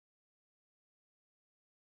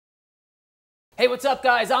Hey, what's up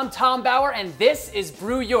guys? I'm Tom Bauer and this is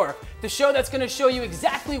Brew York, the show that's gonna show you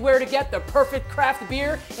exactly where to get the perfect craft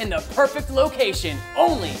beer in the perfect location,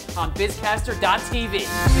 only on bizcaster.tv.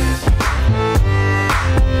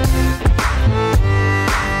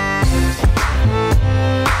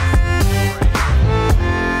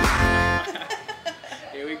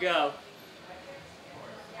 Here we go.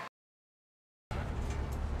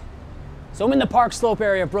 So I'm in the Park Slope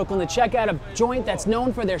area of Brooklyn to check out a joint that's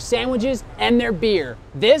known for their sandwiches and their beer.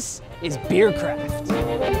 This is Bierkraft.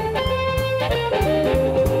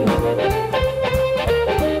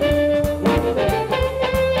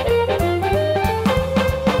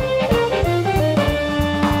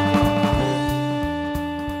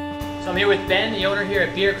 So I'm here with Ben, the owner here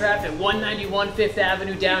at Bierkraft at 191 Fifth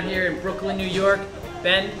Avenue down here in Brooklyn, New York.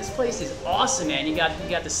 Ben, this place is awesome, man. You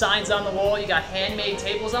got the signs on the wall. You got handmade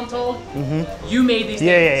tables, I'm told. Mm-hmm. You made these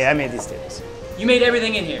tables. Yeah, I made these tables. You made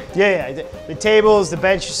everything in here. Yeah, I did. The tables, the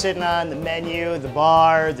bench you're sitting on, the menu, the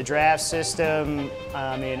bar, the draft system.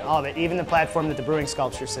 I mean, all of it. Even the platform that the brewing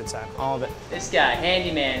sculpture sits on. All of it. This guy,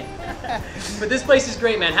 handyman. But this place is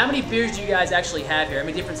great, man. How many beers do you guys actually have here? How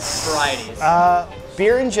many different varieties?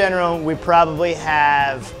 Beer in general, we probably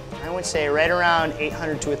have, I would say, right around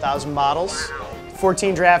 800 to 1,000 bottles.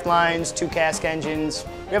 14 draft lines, 2 cask engines.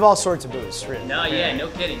 We have all sorts of booze, really. No, yeah, no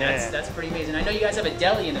kidding. That's pretty amazing. I know you guys have a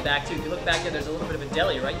deli in the back too. If you look back there, there's a little bit of a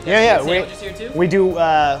deli, right? You guys sandwiches here too? We do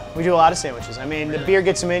a lot of sandwiches. I mean, really? The beer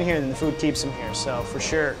gets them in here, and then the food keeps them here. So for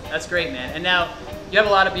sure. That's great, man. And now you have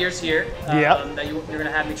a lot of beers here that you're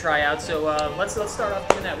gonna have me try out. So let's start off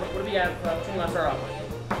doing that. What do we have? What do you want to start off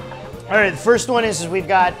with? All right, the first one is we've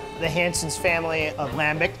got the Hansen's family of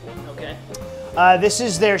lambic. Okay. This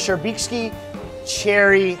is their Sherbikski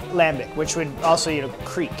Cieri lambic, which would also,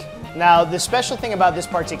 creek. Now, the special thing about this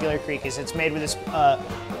particular creek is it's made with this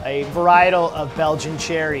a varietal of Belgian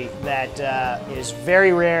cherry that is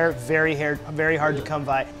very rare, very hard to come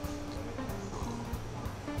by.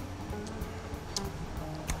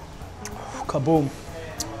 Kaboom!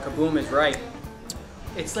 Kaboom is right.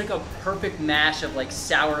 It's like a perfect mash of like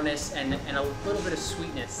sourness and a little bit of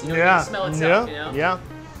sweetness. You can smell itself. Yeah.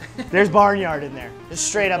 There's barnyard in there. There's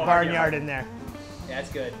straight up barnyard in there. Yeah,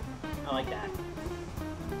 that's good. I like that.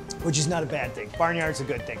 Which is not a bad thing. Barnyard's a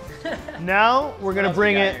good thing. Now we're gonna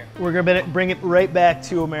bring it right back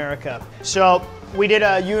to America. So we did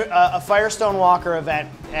a Firestone Walker event,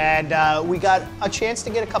 and we got a chance to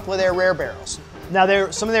get a couple of their rare barrels. Now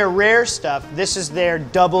some of their rare stuff. This is their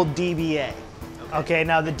double DBA. Okay.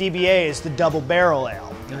 Now the DBA is the double barrel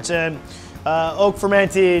ale. It's an oak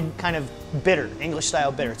fermented kind of bitter, English style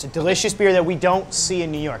bitter. It's a delicious beer that we don't see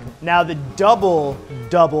in New York. Now the double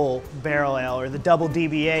barrel ale, or the double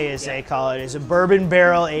DBA as they call it, is a bourbon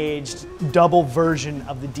barrel aged double version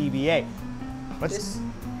of the DBA. What's this?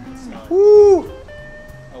 Woo!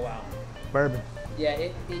 Oh wow. Bourbon. Yeah,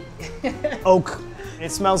 Oak.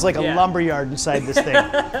 It smells like a lumberyard inside this thing.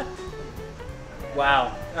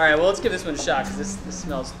 Wow. All right, well let's give this one a shot because this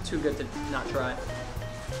smells too good to not try.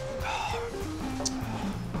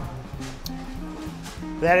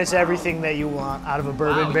 That is everything that you want out of a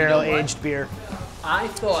bourbon barrel aged beer. I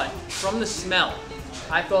thought, from the smell,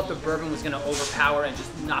 I thought the bourbon was going to overpower and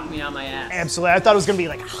just knock me on my ass. Absolutely. I thought it was going to be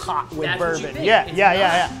like hot with bourbon. What you think.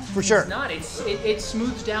 Yeah, for sure. It's not. It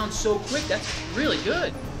smooths down so quick. That's really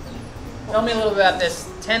good. Tell me a little bit about this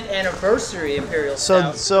 10th anniversary Imperial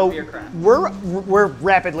Stout. So Bierkraft. we're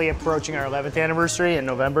rapidly approaching our 11th anniversary in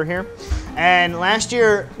November here. And last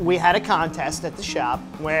year we had a contest at the shop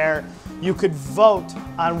where you could vote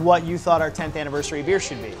on what you thought our 10th anniversary beer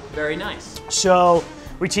should be. Very nice. So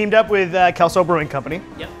we teamed up with Kelso Brewing Company.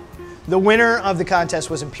 Yep. The winner of the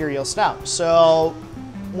contest was Imperial Stout. So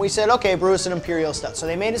we said, okay, brew us an Imperial Stout. So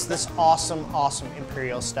they made us this awesome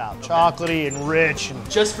Imperial Stout. Chocolatey and rich.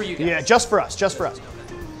 And just for you guys? Yeah, just for us.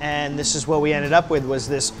 And this is what we ended up with, was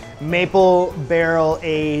this maple barrel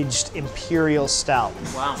aged Imperial Stout.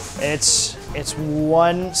 Wow. It's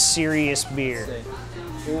one serious beer.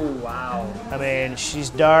 Oh, wow. I mean,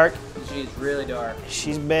 she's dark. She's really dark.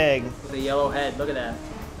 She's big. With a yellow head. Look at that.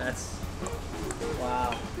 That's,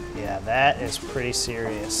 wow. Yeah, that is pretty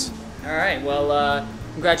serious. All right, well,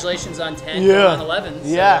 congratulations on 10, on 11. So,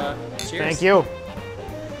 yeah. Cheers. Thank you.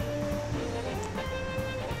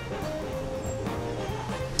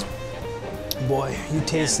 Boy, you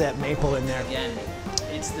taste that maple in there. Again,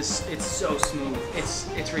 it's so smooth.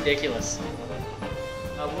 It's ridiculous.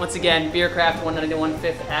 Once again, Bierkraft, 191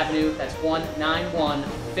 Fifth Avenue. That's 191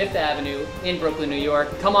 Fifth Avenue in Brooklyn, New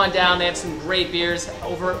York. Come on down. They have some great beers.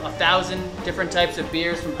 Over 1,000 different types of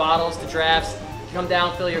beers, from bottles to drafts. Come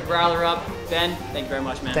down, fill your growler up. Ben, thank you very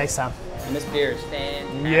much, man. Thanks, Tom. And this beer is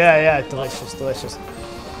fantastic. Yeah, delicious, delicious.